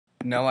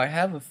Now, I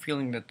have a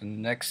feeling that the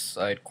next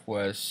side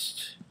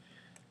quest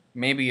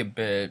may be a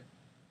bit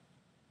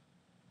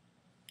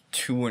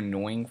too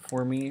annoying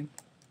for me,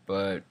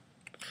 but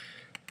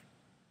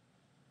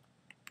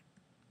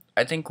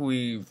I think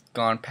we've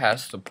gone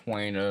past the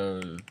point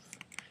of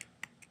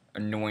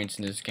annoyance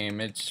in this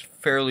game. It's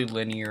fairly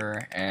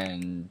linear,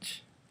 and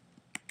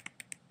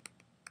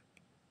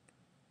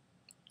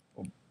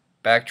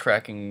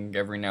backtracking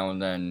every now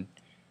and then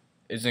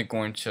isn't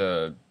going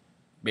to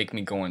make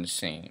me go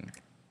insane.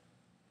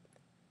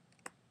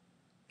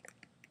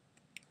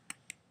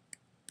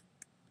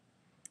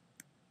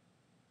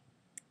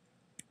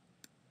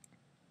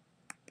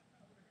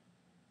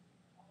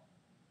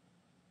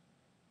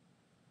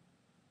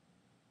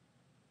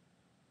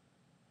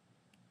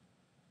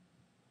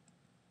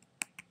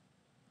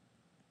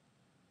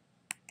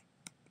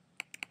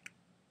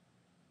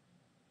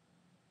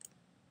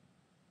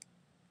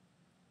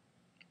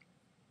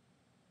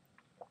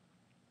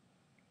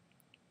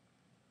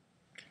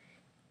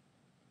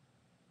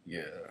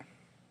 Yeah.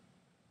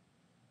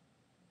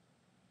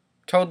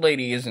 Toad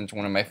Lady isn't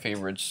one of my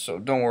favorites, so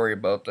don't worry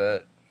about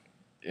that,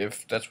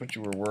 if that's what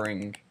you were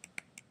worrying.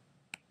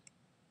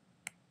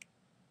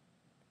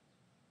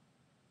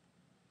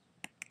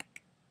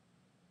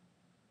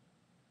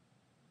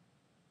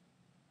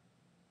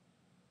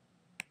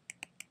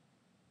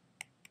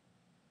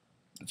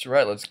 That's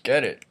right, let's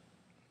get it.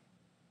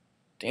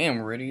 Damn,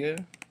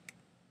 Rydia.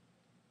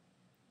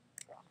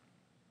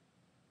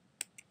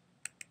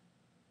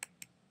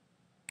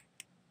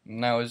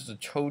 Now, is the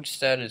Toad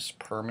status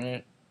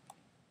permanent?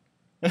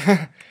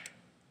 Oh,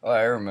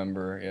 I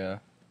remember, yeah.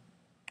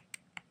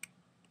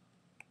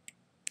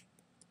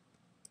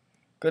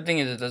 Good thing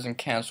is it doesn't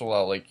cancel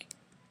out, like,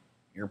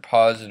 your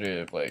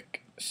positive,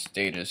 like,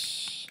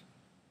 status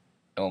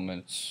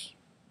elements.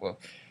 Well,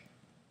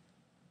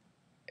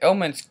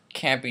 elements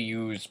can't be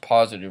used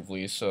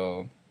positively,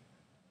 so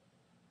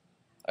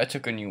I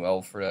took a new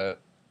L for that.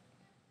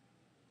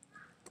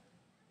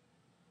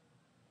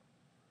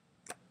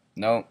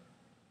 Nope,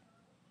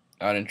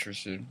 not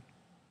interested.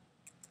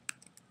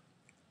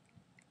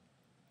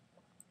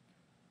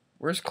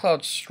 Where's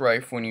Cloud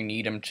Strife when you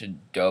need him to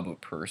dub a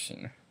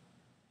person?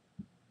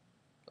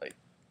 Like,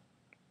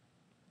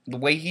 the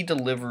way he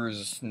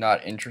delivers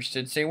not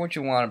interested. Say what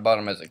you want about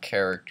him as a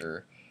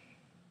character,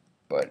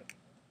 but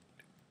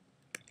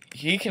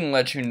he can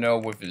let you know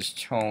with his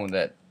tone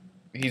that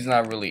he's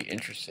not really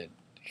interested.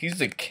 He's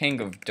the king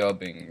of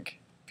dubbing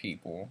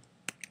people.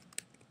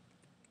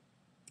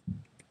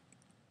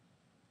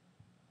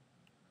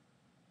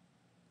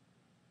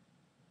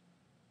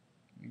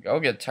 I'll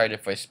get tight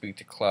if I speak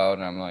to Cloud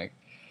and I'm like,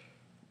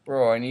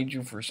 bro, I need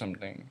you for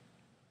something.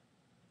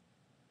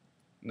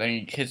 Then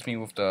he hits me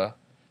with the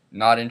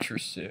not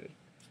interested.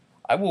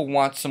 I will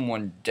want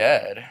someone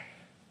dead.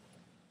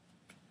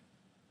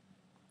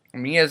 I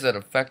mean, he has that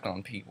effect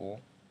on people.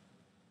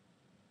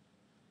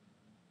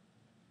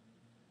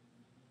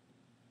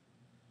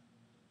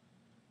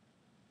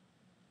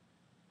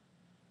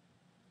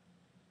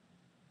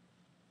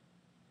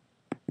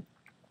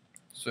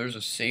 So there's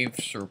a save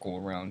circle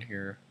around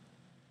here.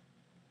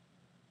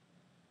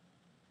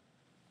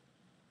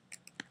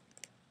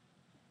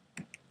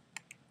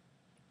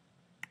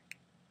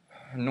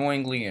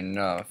 Annoyingly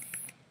enough,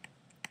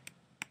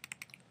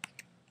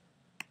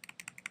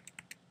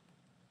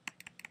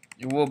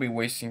 you will be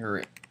wasting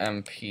her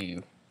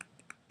MP.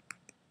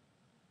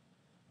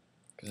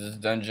 Because this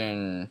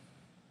dungeon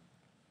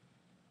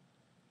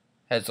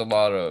has a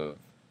lot of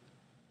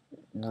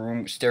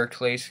room,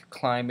 staircase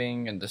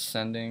climbing and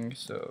descending,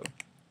 so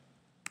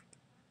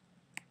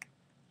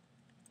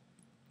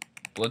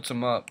blitz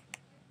them up.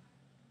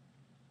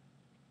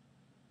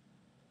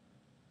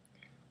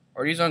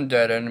 Are these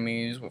undead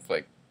enemies with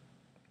like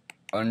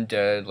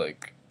undead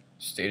like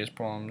status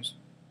problems?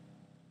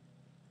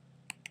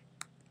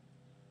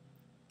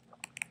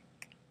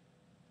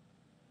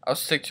 I'll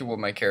stick to what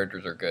my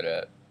characters are good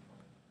at.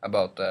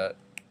 About that.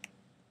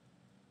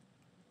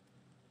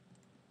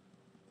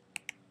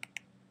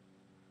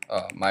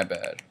 Oh, my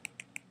bad.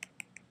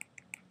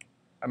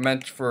 I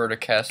meant for her to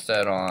cast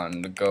that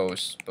on the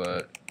ghost,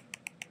 but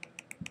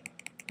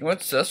you know what?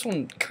 This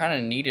one kind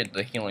of needed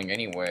the healing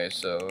anyway,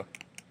 so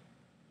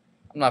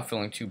I'm not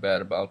feeling too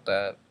bad about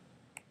that.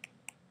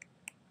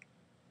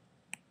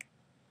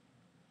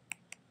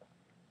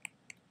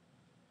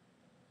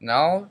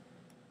 Now,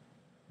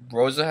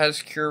 Rosa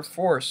has Cure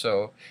 4,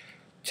 so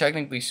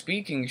technically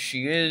speaking,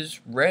 she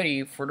is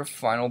ready for the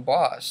final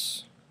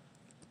boss.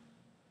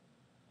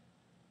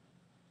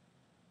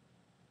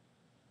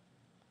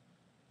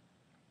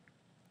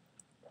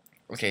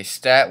 Okay,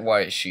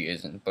 stat-wise she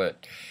isn't,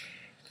 but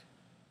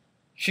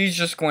she's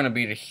just going to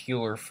be the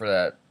healer for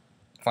that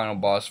final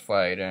boss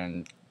fight,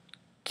 and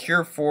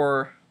Cure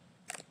 4,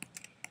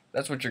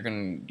 that's what you're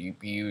going to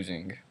be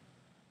using.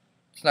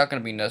 It's not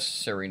going to be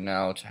necessary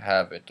now to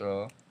have it,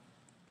 though,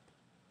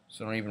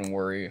 so don't even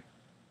worry.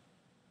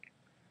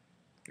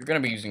 You're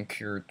going to be using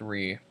Cure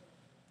 3.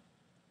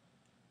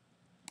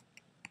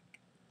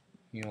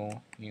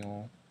 Heal,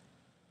 heal,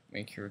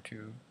 make Cure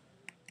 2.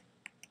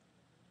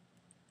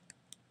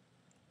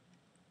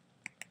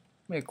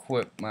 Let me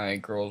equip my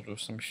girls with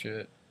some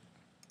shit.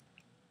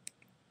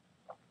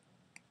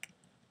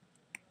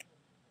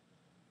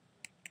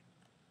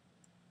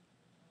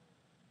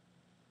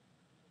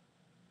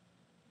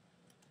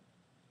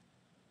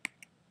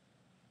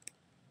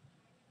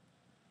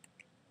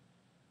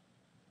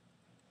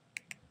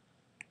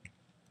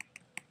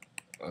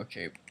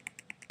 Okay,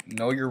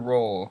 know your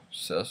role,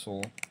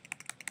 Cecil.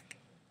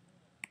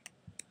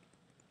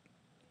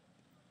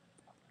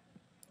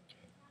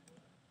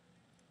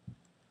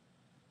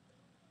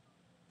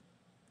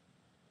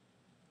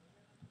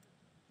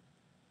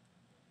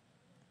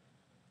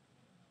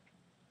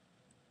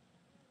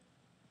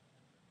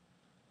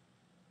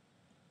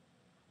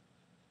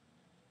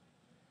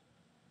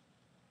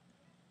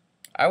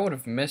 I would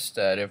have missed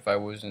that if I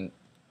wasn't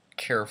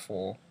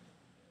careful,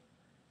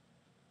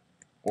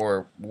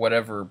 or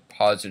whatever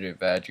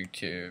positive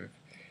adjective.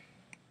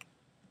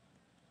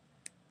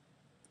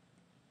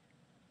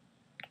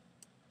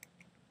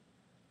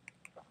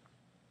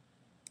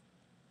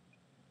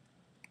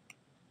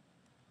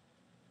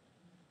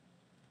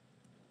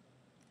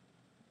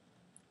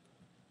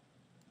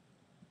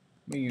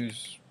 Let me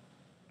use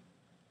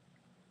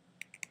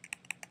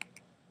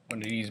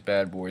one of these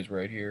bad boys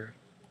right here.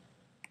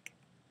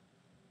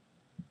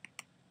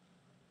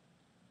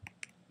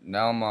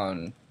 Now I'm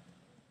on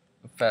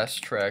a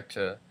fast track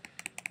to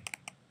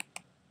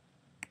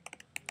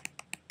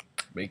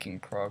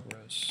making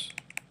progress.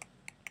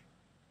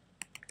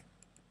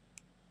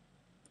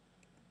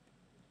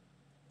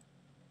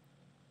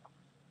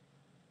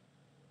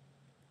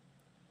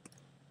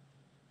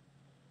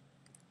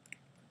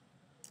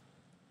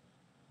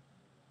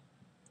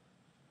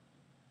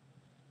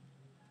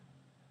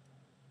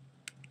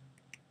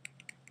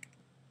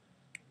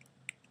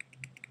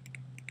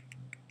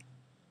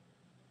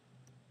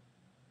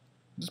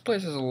 This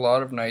place has a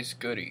lot of nice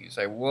goodies,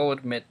 I will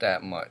admit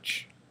that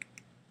much.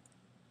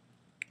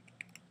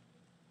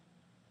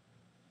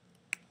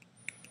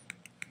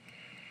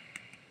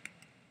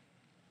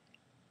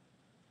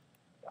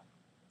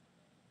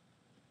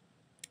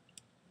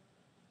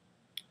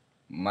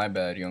 My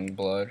bad, young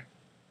blood.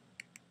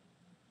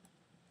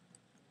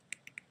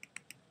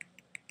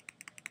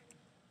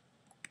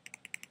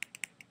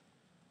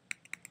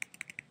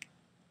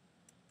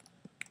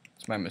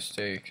 It's my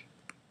mistake.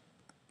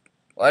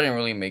 Well, I didn't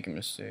really make a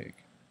mistake,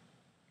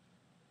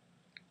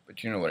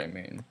 but you know what I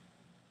mean.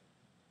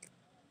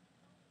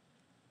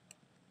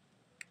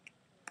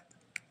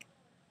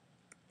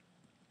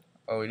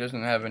 Oh, he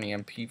doesn't have any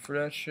MP for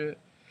that shit?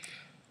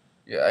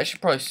 Yeah, I should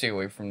probably stay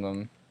away from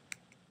them.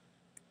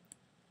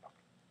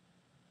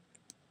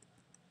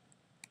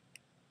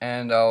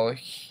 And I'll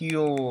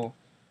heal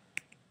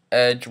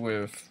Edge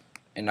with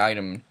an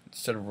item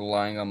instead of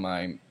relying on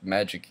my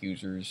magic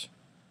users,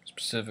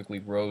 specifically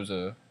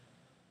Rosa.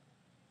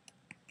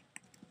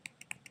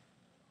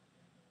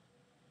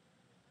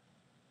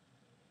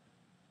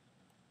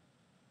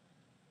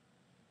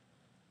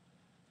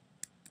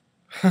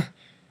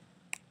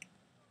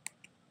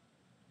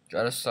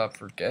 Gotta stop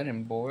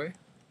forgetting, boy.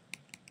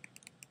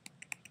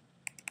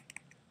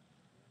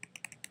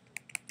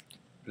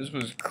 If this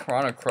was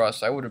Chrono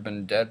Cross, I would have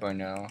been dead by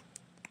now.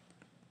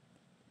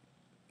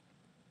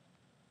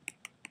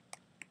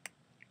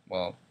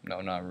 Well, no,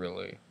 not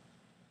really.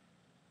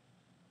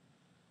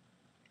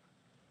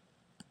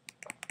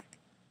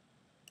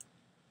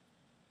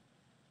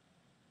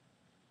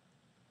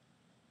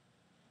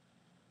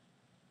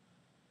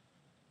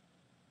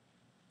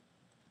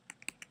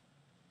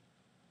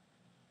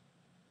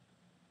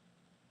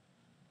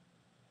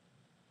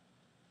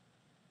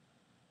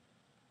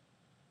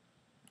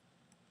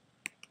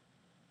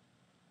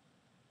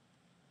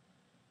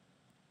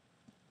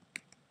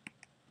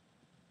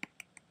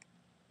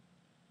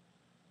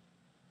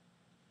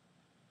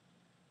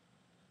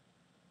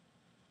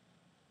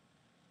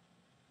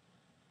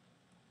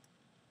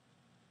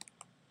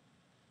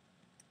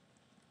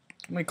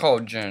 Let me call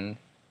Jin.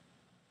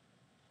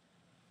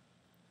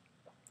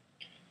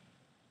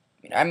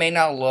 I may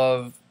not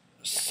love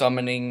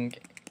summoning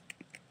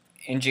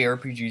in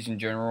JRPGs in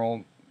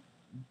general,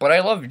 but I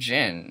love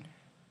Jin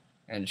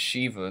and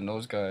Shiva and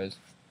those guys.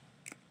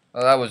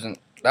 Oh, that wasn't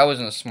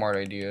a smart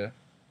idea.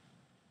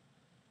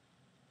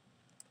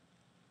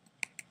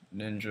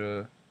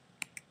 Ninja.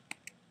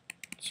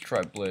 Let's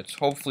try Blitz.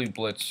 Hopefully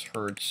Blitz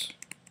hurts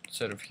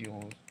instead of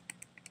heals.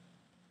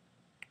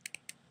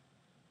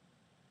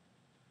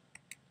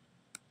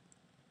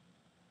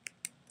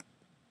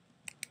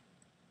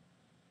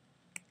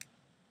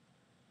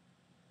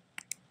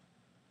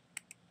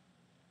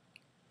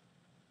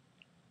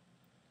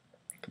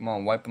 Come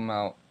on, wipe them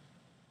out.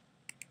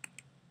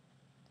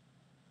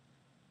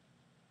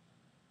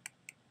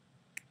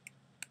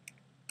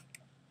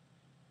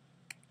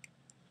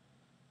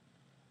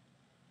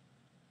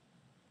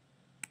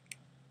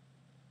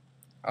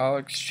 I'll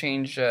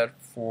exchange that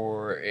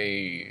for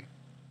a...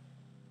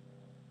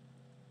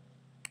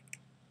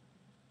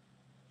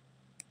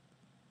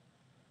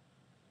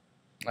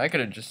 I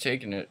could have just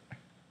taken it.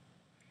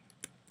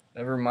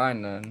 Never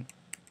mind then.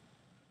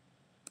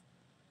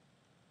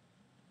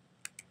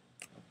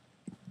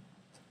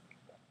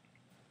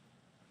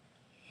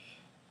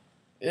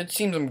 It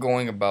seems I'm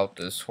going about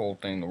this whole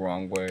thing the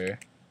wrong way.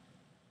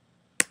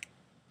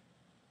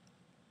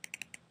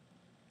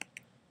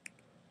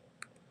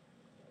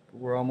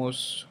 We're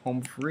almost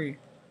home free.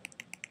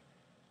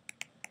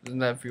 Doesn't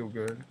that feel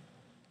good?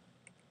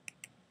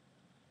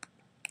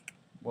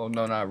 Well,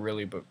 no, not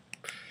really, but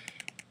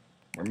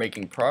we're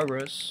making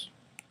progress.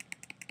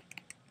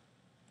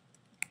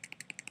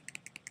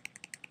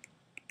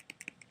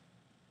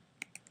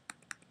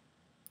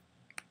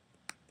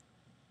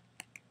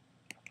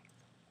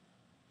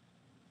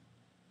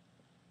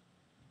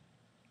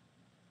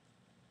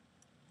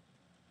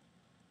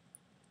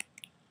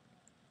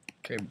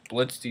 Okay,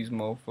 blitz these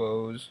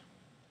mofos.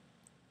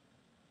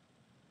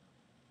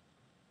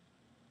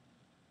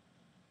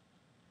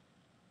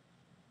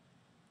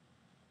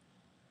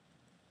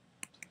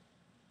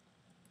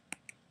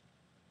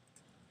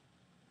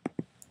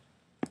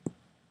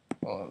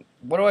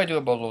 What do I do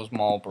about those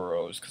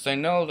Marlboros? Because I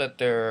know that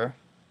they're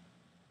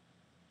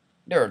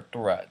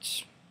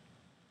threats,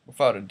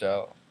 without a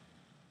doubt.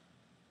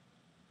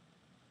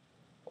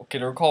 Okay,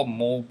 they're called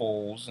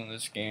mobiles in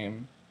this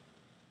game.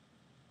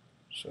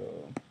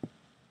 So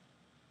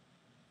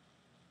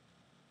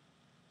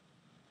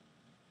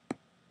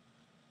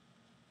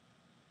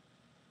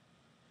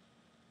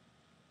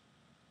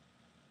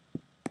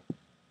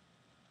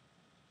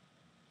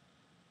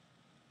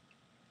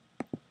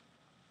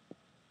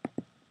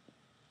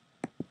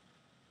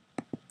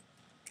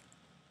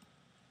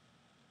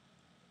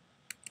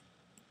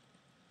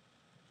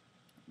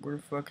where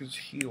the fuck is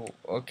heal?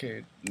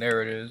 Okay,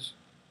 there it is.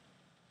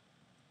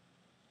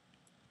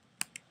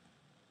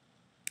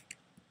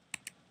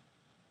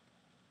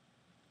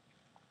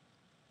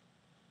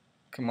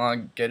 Come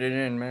on, get it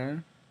in,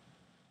 man.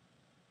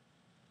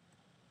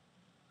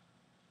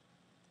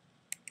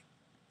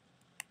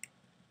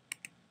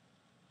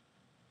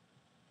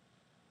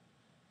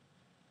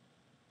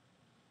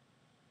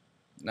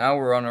 Now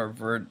we're on our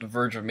the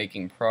verge of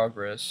making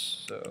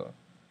progress, so...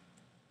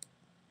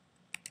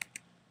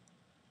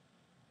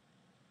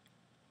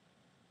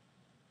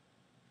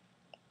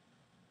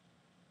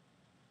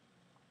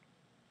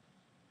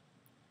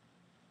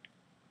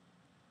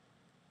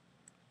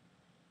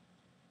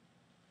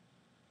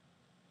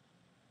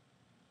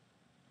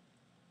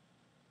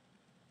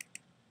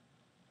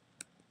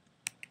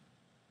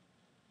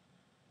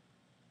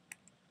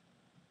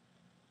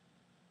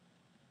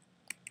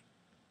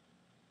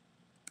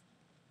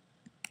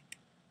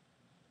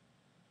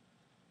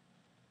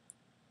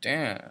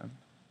 Damn.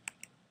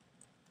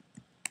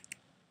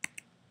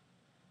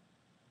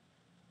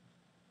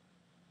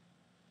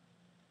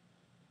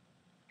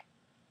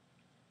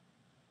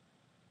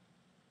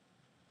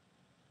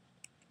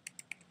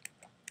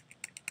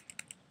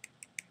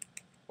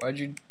 Why'd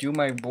you do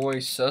my boy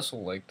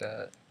Cecil like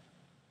that?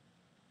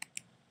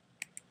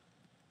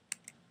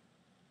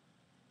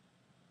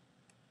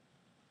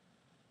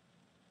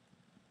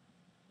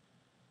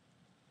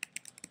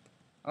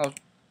 I'll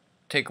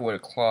take away the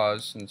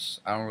claws since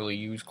I don't really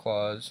use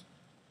claws.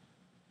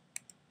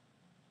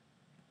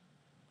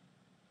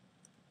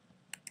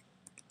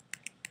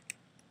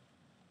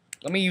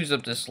 Let me use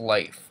up this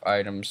life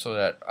item so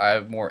that I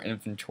have more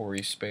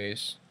inventory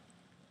space.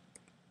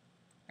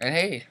 And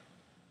hey,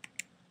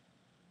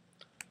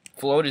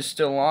 float is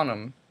still on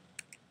him.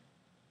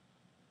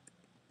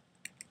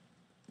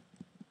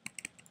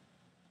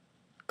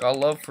 Got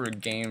love for the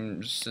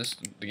game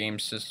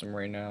system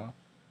right now.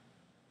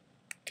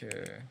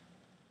 Okay.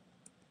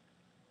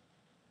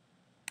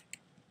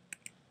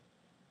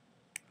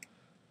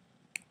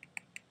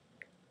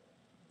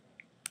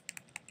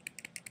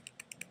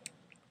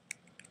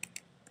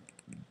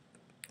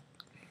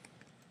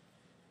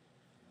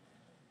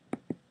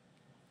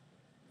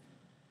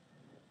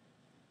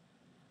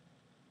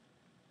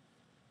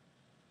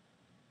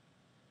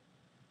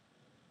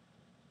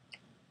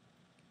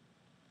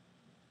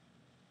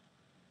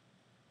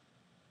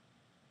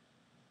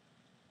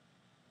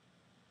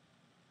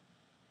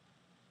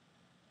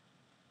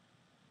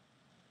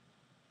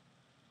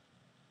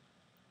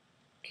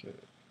 Okay.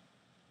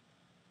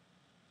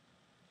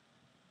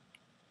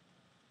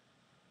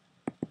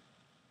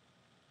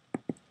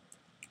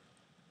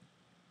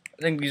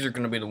 I think these are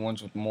going to be the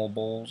ones with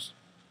mobiles.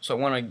 So I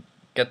want to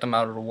get them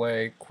out of the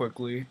way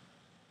quickly.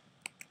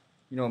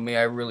 You know me,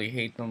 I really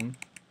hate them.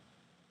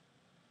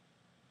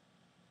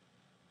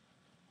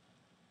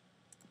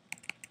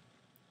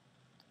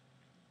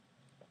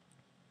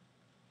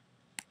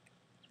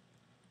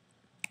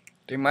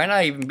 They might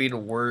not even be the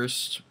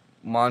worst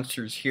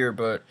monsters here,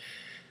 but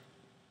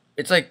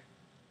it's like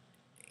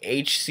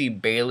H.C.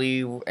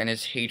 Bailey and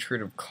his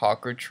hatred of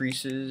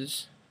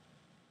cockatrices.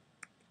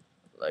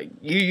 Like,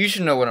 you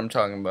should know what I'm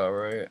talking about,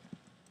 right?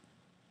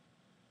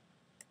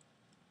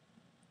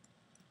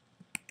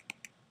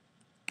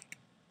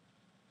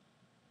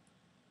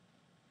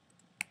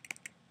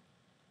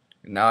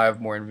 Now I have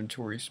more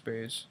inventory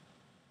space.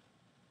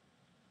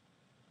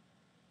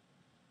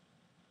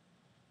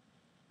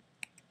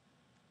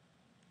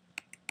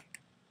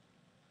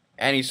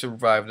 And he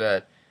survived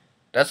that.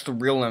 That's the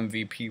real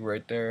MVP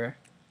right there.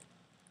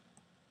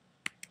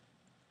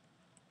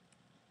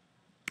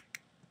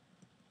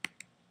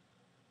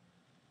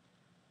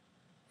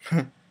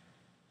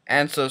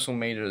 and Social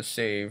made it a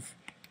save.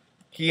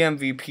 He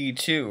MVP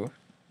too.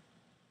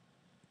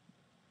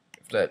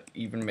 If that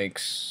even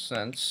makes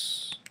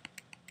sense.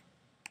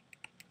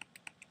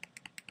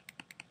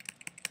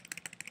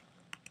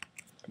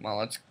 Come on,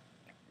 let's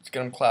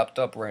get him clapped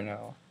up right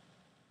now.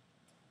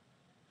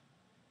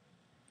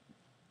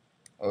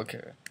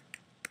 Okay.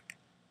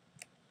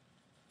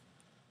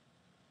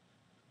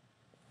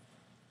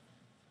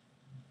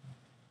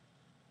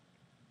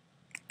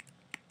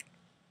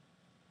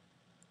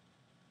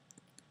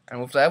 And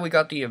with that, we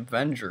got the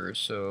Avengers,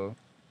 so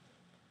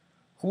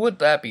who would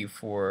that be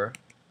for?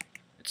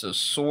 It's a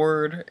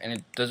sword, and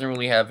it doesn't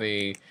really have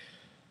a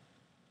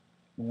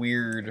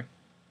weird...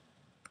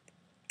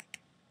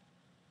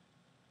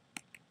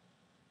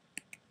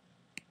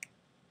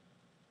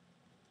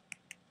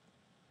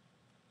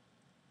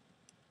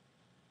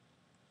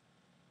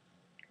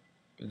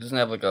 It doesn't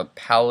have like a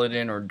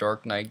Paladin or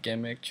Dark Knight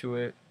gimmick to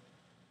it.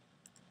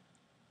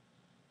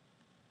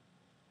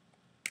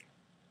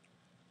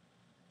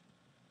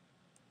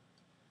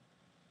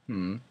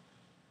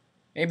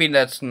 Maybe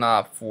that's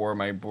not for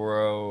my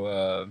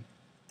bro,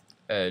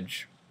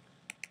 Edge.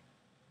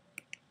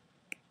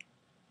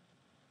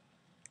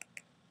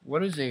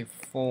 What is a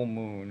full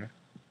moon?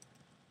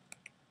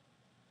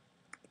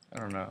 I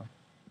don't know.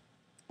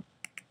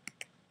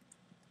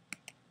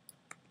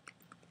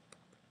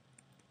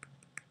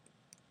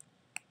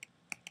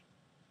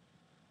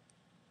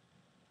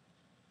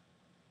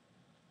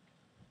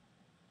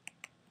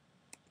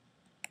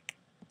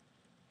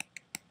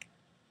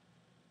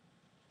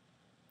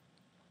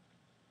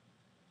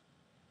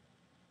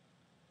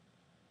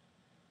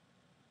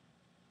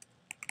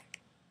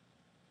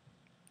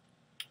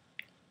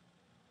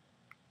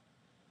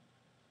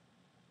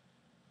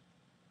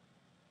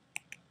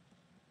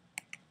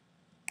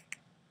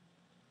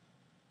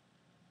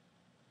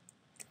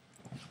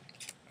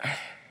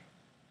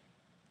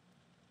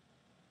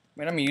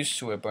 Man, I'm used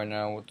to it by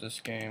now with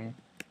this game.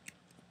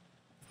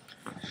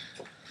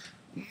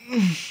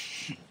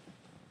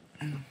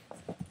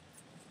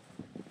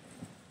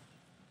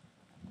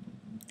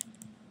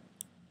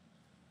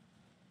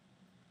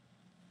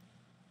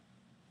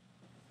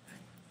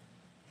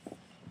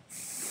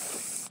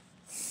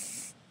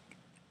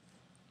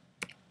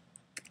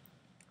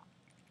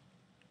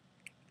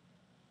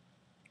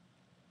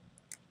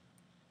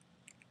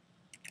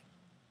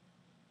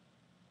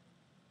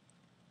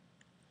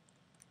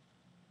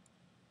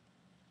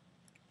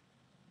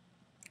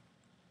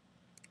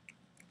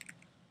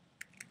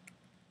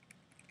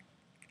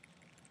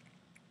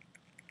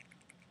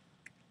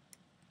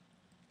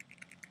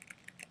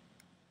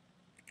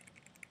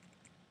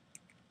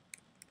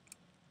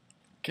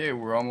 Okay,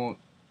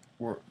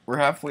 we're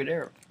halfway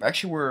there.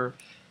 Actually, we're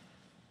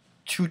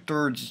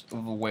 2/3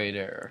 of the way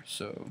there.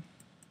 So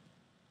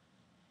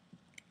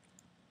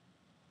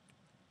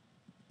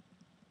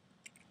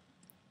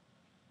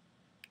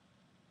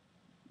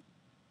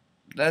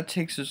that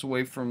takes us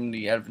away from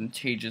the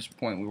advantageous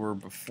point we were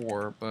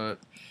before, but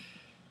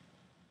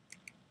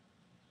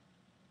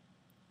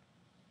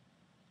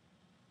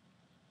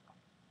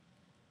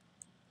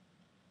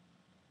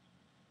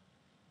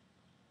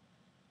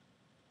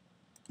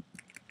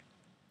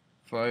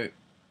fight.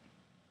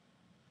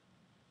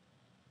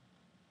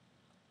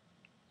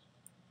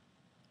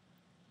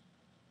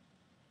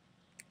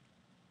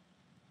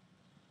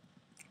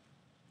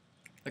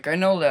 Like, I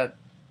know that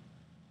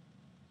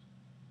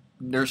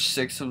there's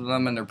 6 of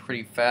them and they're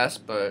pretty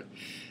fast, but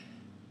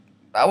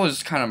that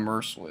was kind of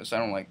merciless. I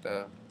don't like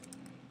that.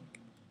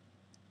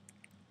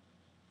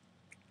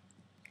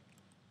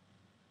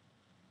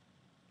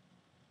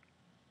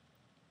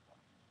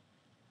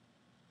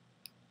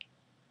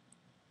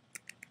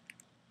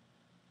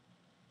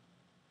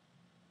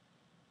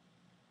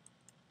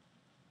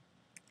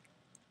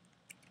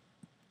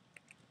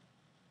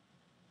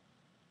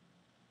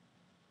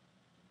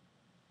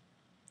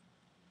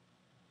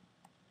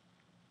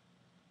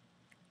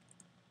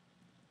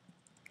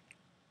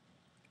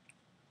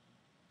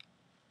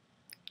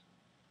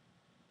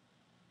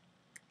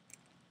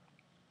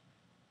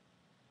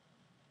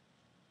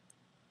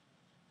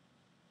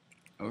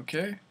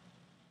 Okay.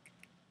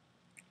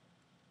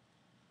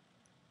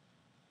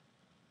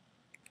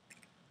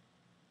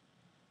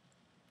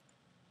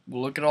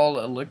 Well, look at all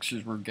the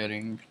elixirs we're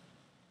getting.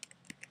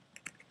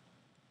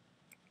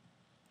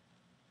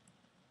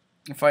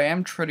 If I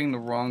am treading the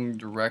wrong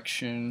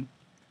direction,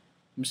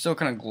 I'm still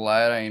kind of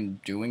glad I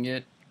am doing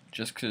it,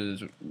 just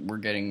because we're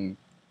getting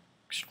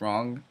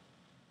strong.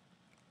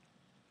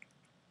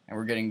 And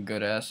we're getting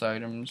good ass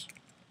items.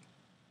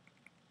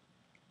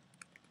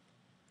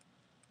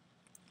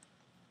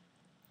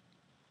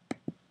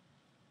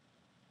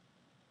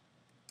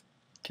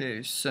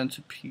 Okay,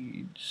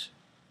 centipedes.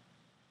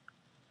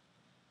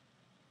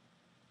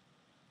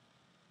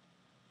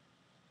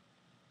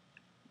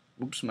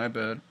 Oops, my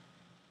bad.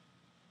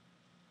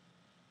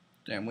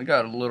 Damn, we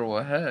got a little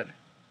ahead.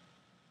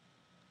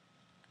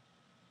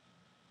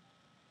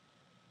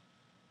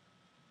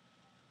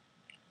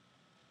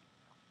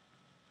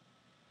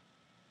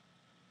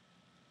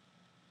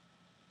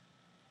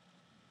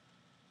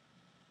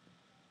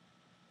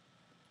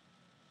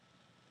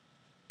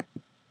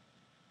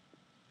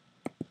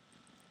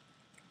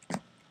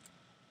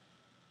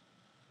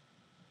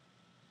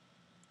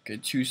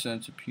 Get 2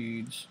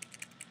 centipedes.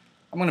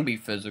 I'm gonna be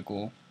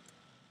physical.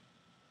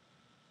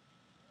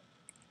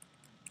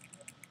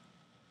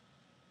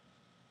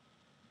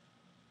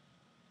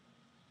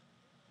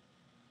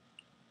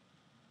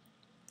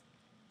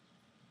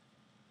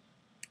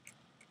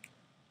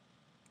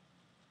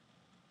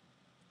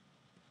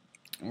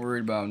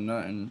 Worried about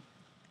nothing.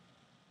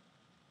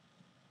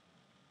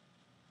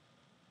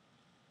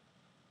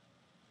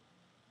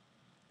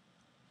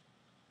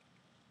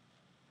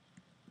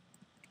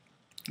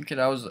 Okay,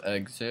 that was the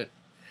exit.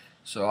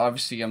 So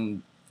obviously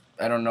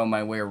I don't know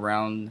my way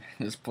around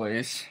this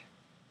place.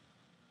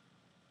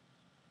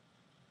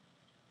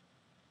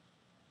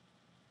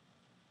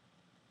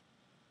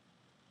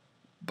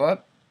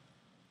 But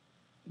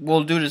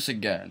we'll do this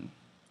again.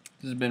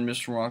 This has been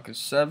Mr. Wonka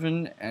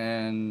 7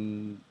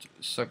 and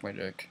suck my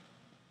dick.